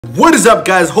What is up,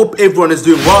 guys? Hope everyone is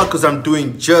doing well, because I'm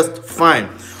doing just fine.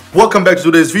 Welcome back to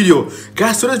today's video.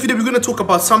 Guys, today's video we're going to talk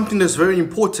about something that's very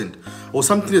important, or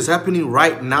something that's happening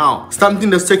right now,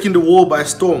 something that's taking the world by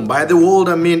storm. By the world,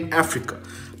 I mean Africa.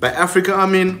 By Africa, I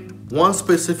mean one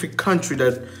specific country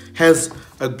that has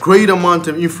a great amount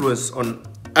of influence on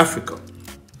Africa: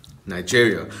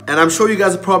 Nigeria. And I'm sure you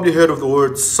guys have probably heard of the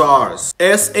word SARS.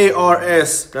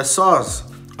 S-A-R-S, that's SARS.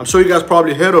 I'm sure you guys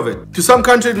probably heard of it. To some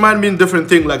countries, it might mean different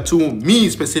thing. Like to me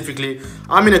specifically,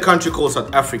 I'm in a country called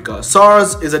South Africa.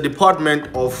 SARS is a department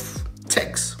of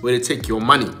tax where they take your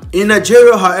money. In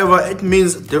Nigeria, however, it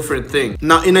means different thing.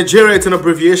 Now, in Nigeria, it's an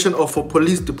abbreviation of a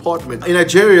police department. In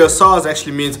Nigeria, SARS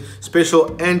actually means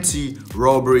Special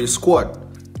Anti-Robbery Squad.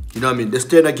 You know what I mean? They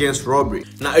stand against robbery.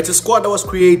 Now, it's a squad that was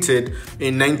created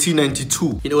in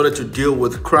 1992 in order to deal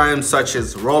with crimes such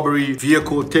as robbery,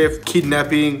 vehicle theft,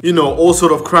 kidnapping, you know, all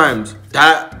sort of crimes.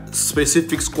 That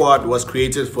specific squad was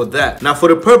created for that. Now, for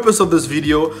the purpose of this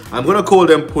video, I'm gonna call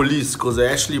them police, because they're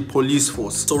actually police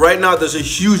force. So right now, there's a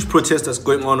huge protest that's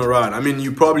going on around. I mean,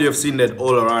 you probably have seen that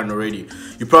all around already.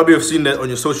 You probably have seen that on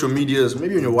your social medias,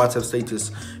 maybe on your WhatsApp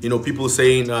status. You know, people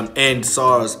saying end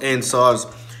SARS, end SARS.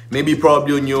 Maybe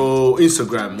probably on your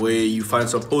Instagram, where you find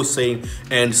some posts saying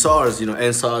end SARS, you know,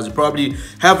 end SARS. You probably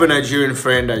have a Nigerian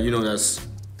friend that, you know, that's,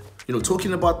 you know,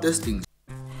 talking about these things.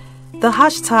 The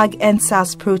hashtag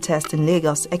endsars protest in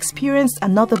Lagos experienced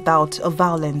another bout of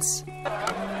violence.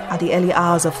 At the early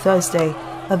hours of Thursday,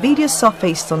 a video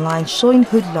surfaced online showing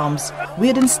hoodlums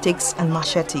wielding sticks and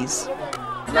machetes.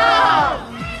 Now!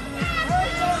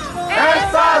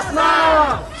 Endsars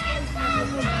now!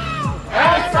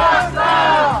 Endsars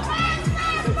now!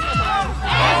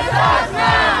 Endsars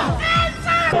now!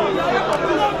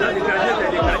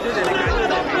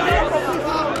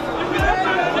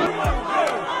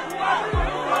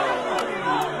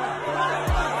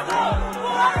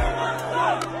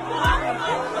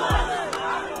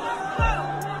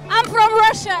 I'm from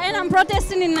Russia and I'm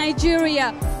protesting in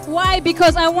Nigeria. Why?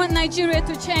 Because I want Nigeria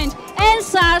to change. End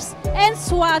SARS, end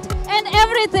SWAT, and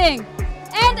everything.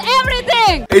 And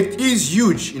everything. It is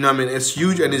huge, you know what I mean? It's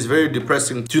huge, and it's very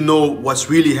depressing to know what's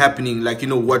really happening, like, you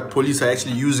know, what police are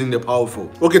actually using their power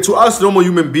for. Okay, to us normal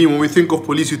human being, when we think of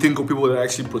police, you think of people that are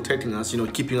actually protecting us, you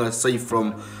know, keeping us safe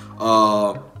from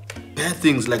bad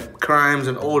things like crimes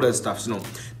and all that stuff, you know.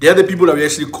 They're the people that we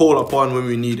actually call upon when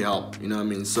we need help, you know what I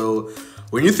mean? So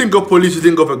when you think of police, you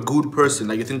think of a good person,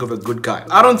 like you think of a good guy.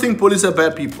 I don't think police are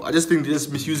bad people. I just think they're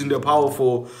just misusing their power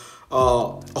for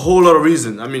a whole lot of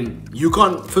reasons. I mean, you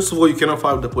can't, first of all, you cannot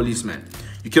fight the policeman.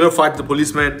 You cannot fight the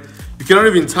policeman. You cannot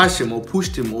even touch him or push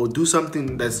him or do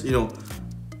something that's, you know,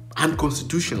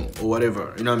 unconstitutional or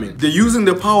whatever, you know what I mean? They're using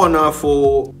their power now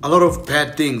for a lot of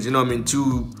bad things, you know what I mean,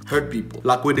 to hurt people.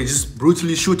 Like where they're just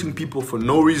brutally shooting people for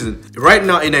no reason. Right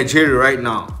now in Nigeria, right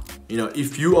now, you know,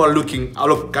 if you are looking,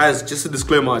 look, guys, just a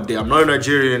disclaimer out there, I'm not a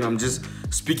Nigerian, I'm just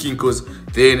speaking because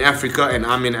they're in Africa and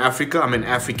I'm in Africa, I'm an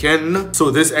African.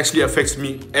 So this actually affects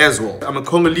me as well. I'm a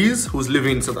Congolese who's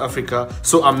living in South Africa,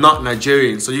 so I'm not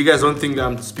Nigerian. So you guys don't think that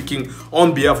I'm speaking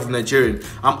on behalf of Nigerian.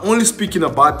 I'm only speaking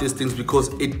about these things because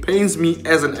it pains me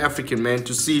as an African man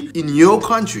to see in your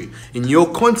country, in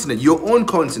your continent, your own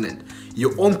continent,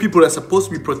 your own people that are supposed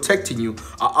to be protecting you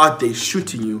are out there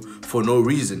shooting you for no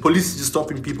reason. Police is just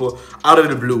stopping people out of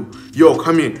the blue. Yo,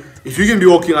 come in. If you can be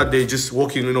walking out there, just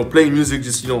walking, you know, playing music,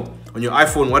 just, you know, on your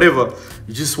iPhone, whatever,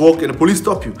 you just walk and the police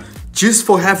stop you. Just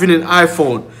for having an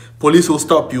iPhone, police will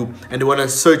stop you and they want to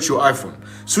search your iPhone.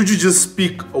 Should you just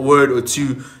speak a word or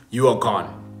two, you are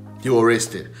gone. You're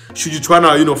arrested. Should you try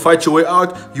to, you know, fight your way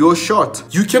out, you're shot.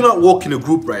 You cannot walk in a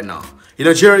group right now. In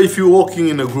Nigeria, if you're walking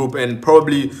in a group and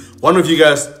probably one of you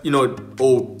guys, you know,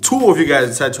 or two of you guys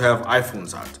decide to have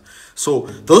iPhones out, so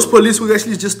those police will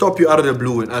actually just stop you out of the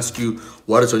blue and ask you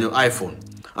what is on your iPhone.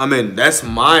 I mean, that's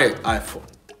my iPhone.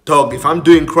 Dog, if I'm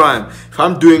doing crime, if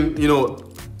I'm doing,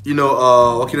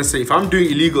 what can I say? If I'm doing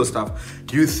illegal stuff,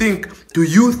 do you think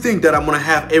that I'm gonna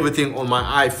have everything on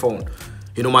my iPhone?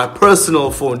 You know, my personal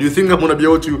phone. Do you think I'm gonna be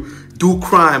able to do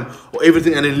crime or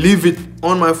everything and then leave it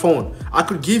on my phone? I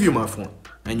could give you my phone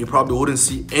and you probably wouldn't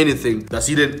see anything that's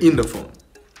hidden in the phone.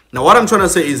 Now, what I'm trying to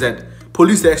say is that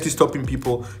police are actually stopping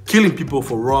people, killing people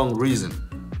for wrong reason.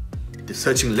 They're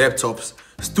searching laptops.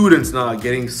 Students now are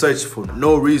getting searched for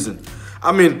no reason.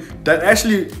 I mean, that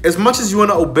actually, as much as you want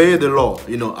to obey the law,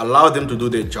 you know, allow them to do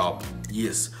their job.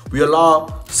 Yes, we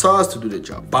allow SARS to do their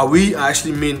job. But we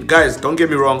actually mean, guys, don't get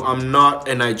me wrong, I'm not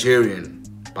a Nigerian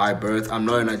by birth. I'm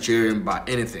not a Nigerian by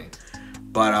anything.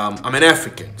 But I'm an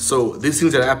African. So these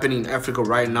things that are happening in Africa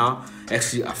right now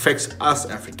actually affects us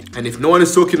Africans. And if no one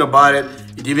is talking about it,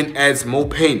 it even adds more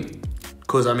pain.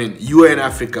 Because I mean, you are in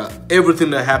Africa. Everything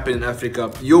that happened in Africa,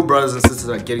 your brothers and sisters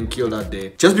are getting killed out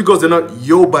there. Just because they're not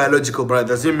your biological brother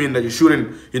doesn't mean that you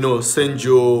shouldn't, you know, send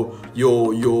your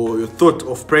thought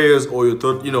of prayers or your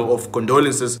thought, you know, of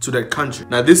condolences to that country.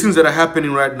 Now, these things that are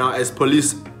happening right now is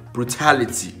police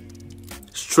brutality.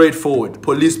 Straightforward,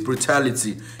 police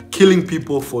brutality, killing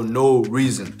people for no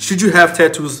reason. Should you have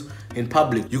tattoos in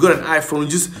public? You got an iPhone,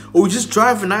 you just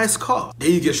drive a nice car.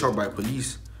 Then you get shot by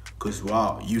police. Because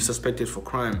wow, you suspected for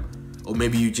crime, or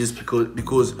maybe you just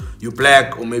because you're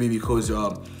black, or maybe because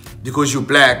you're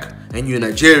black and you're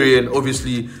Nigerian.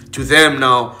 Obviously, to them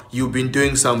now you've been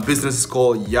doing some businesses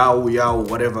called yao,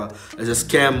 whatever, as a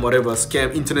scam,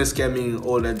 internet scamming,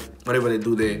 all that, whatever they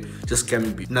do there, just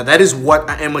scamming people. Now that is what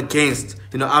I am against.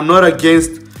 You know, I'm not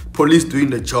against police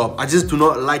doing the job. I just do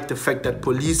not like the fact that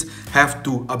police have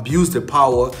to abuse their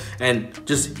power and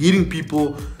just hitting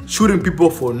people, shooting people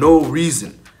for no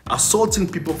reason. Assaulting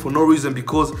people for no reason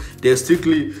because they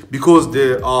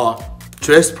are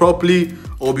dressed properly,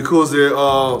 or because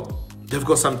they've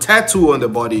got some tattoo on their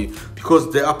body,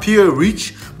 because they appear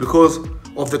rich, because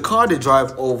of the car they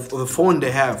drive, or the phone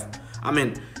they have. I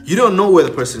mean, you don't know where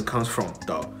the person comes from,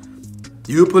 though.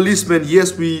 You're a policeman.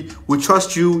 Yes, we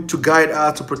trust you to guide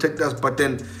us, to protect us, but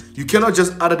then you cannot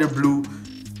just out of the blue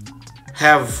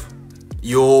have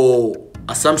your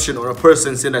assumption on a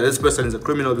person saying that this person is a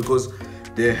criminal because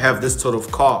they have this sort of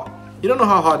car. You don't know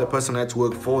how hard the person had to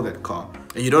work for that car.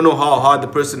 And you don't know how hard the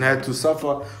person had to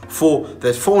suffer for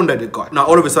that phone that they got. Now,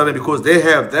 all of a sudden, because they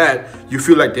have that, you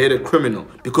feel like they're a criminal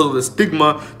because of the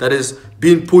stigma that is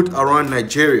being put around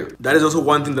Nigeria. That is also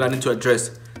one thing that I need to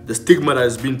address. The stigma that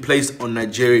is being placed on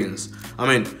Nigerians. I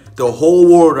mean, the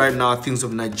whole world right now thinks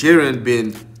of Nigerian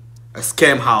being a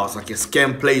scam house, like a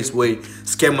scam place where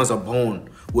scammers are born.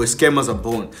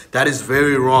 That is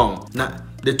very wrong. Now,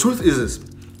 the truth is this.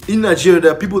 In Nigeria,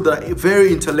 there are people that are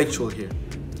very intellectual here.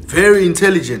 Very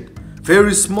intelligent,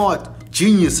 very smart,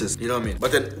 geniuses, you know what I mean?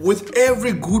 But then with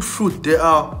every good fruit, there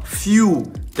are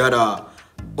few that are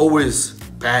always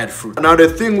bad fruit. Now the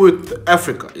thing with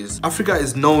Africa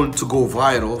is known to go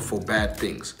viral for bad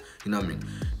things, you know what I mean?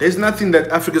 There's nothing that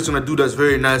Africa is gonna do that's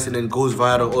very nice and then goes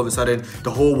viral, all of a sudden the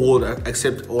whole world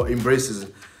accepts or embraces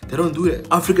it. They don't do that.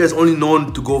 Africa is only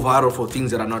known to go viral for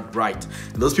things that are not right.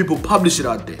 And those people publish it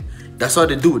out there. That's how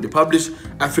they do it. They publish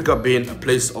Africa being a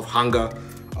place of hunger,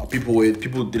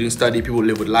 people didn't study, people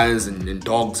live with lions and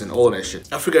dogs and all that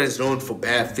shit. Africa is known for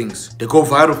bad things. They go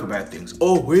viral for bad things.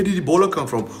 Oh, where did Ebola come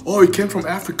from? Oh, it came from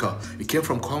Africa. It came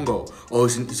from Congo. Oh,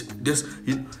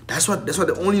 that's what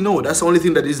they only know. That's the only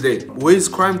thing that is there. Where is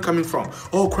crime coming from?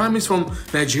 Oh, crime is from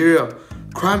Nigeria.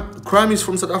 Crime is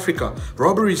from South Africa.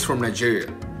 Robbery is from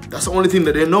Nigeria. That's the only thing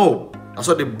that they know. That's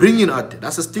what they're bringing out there.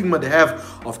 That's the stigma they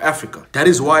have of Africa. That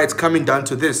is why it's coming down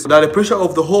to this. Now the pressure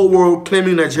of the whole world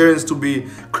claiming Nigerians to be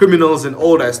criminals and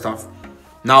all that stuff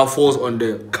now falls on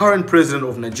the current president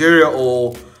of Nigeria,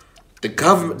 or the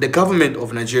government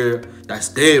of Nigeria that's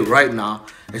there right now.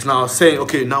 It's now saying,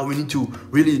 okay, now we need to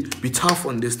really be tough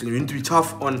on this thing. We need to be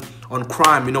tough on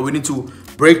crime. You know, we need to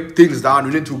break things down.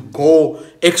 We need to go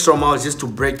extra miles just to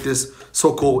break this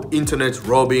so-called internet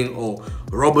robbing or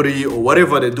robbery or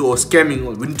whatever they do, or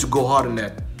scamming. We need to go hard on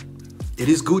that. It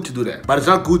is good to do that, but it's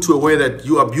not good to a way that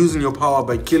you're abusing your power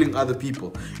by killing other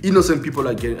people. Innocent people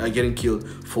are getting killed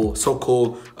for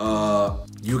so-called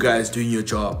you guys doing your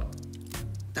job.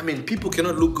 I mean, people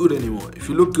cannot look good anymore. If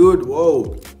you look good,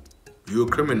 whoa, you're a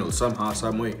criminal somehow,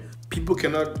 some way. People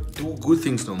cannot do good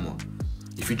things no more.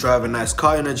 If you drive a nice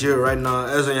car in Nigeria right now,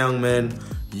 as a young man,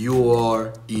 you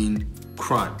are in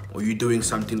crime, or you're doing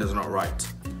something that's not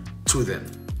right to them.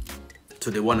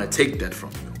 So they want to take that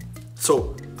from you.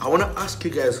 So I want to ask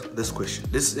you guys this question.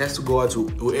 This has to go out to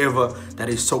whoever that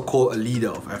is so-called a leader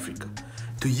of Africa.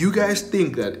 Do you guys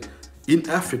think that in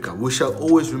Africa, we shall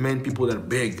always remain people that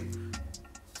beg?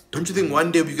 Don't you think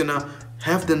one day we're gonna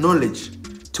have the knowledge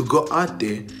to go out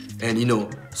there and, you know,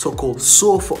 so-called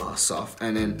sow for ourselves,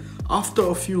 and then after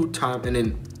a few time and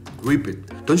then reap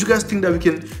it? Don't you guys think that we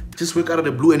can just wake out of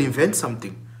the blue and invent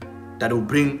something that will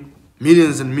bring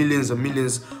millions and millions and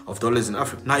millions of dollars in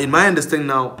Africa? Now, in my understanding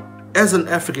now, as an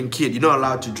African kid, you're not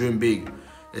allowed to dream big.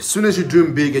 As soon as you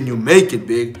dream big and you make it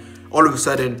big, all of a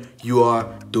sudden you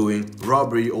are doing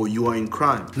robbery or you are in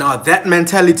crime. Now that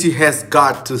mentality has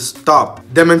got to stop.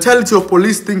 The mentality of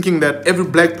police thinking that every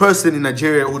black person in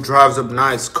Nigeria who drives a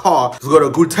nice car, who's got a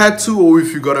good tattoo, or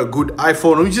if you got a good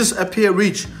iPhone, or you just appear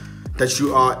rich, that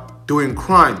you are doing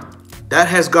crime. That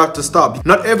has got to stop.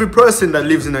 Not every person that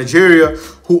lives in Nigeria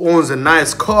who owns a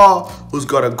nice car, who's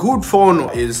got a good phone,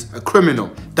 is a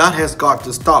criminal. That has got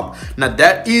to stop. Now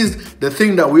that is the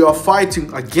thing that we are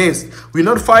fighting against. We're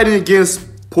not fighting against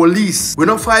police. We're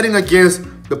not fighting against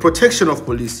the protection of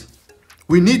police.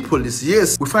 We need police,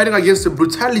 yes. We're fighting against the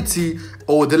brutality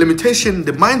or the limitation,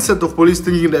 the mindset of police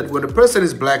thinking that when a person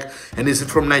is black and is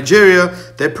from Nigeria,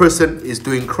 that person is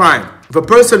doing crime. If a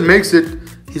person makes it,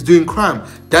 he's doing crime.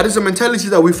 That is a mentality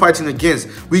that we're fighting against.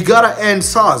 We gotta end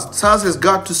SARS. SARS has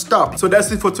got to stop. So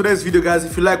that's it for today's video, guys.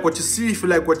 If you like what you see, if you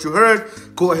like what you heard,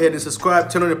 go ahead and subscribe,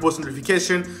 turn on your post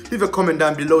notification, leave a comment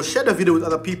down below, share the video with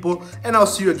other people, and I'll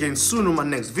see you again soon on my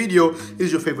next video. This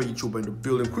is your favorite YouTuber in the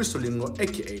building, Crystal Lingo,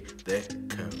 aka The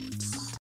Curve.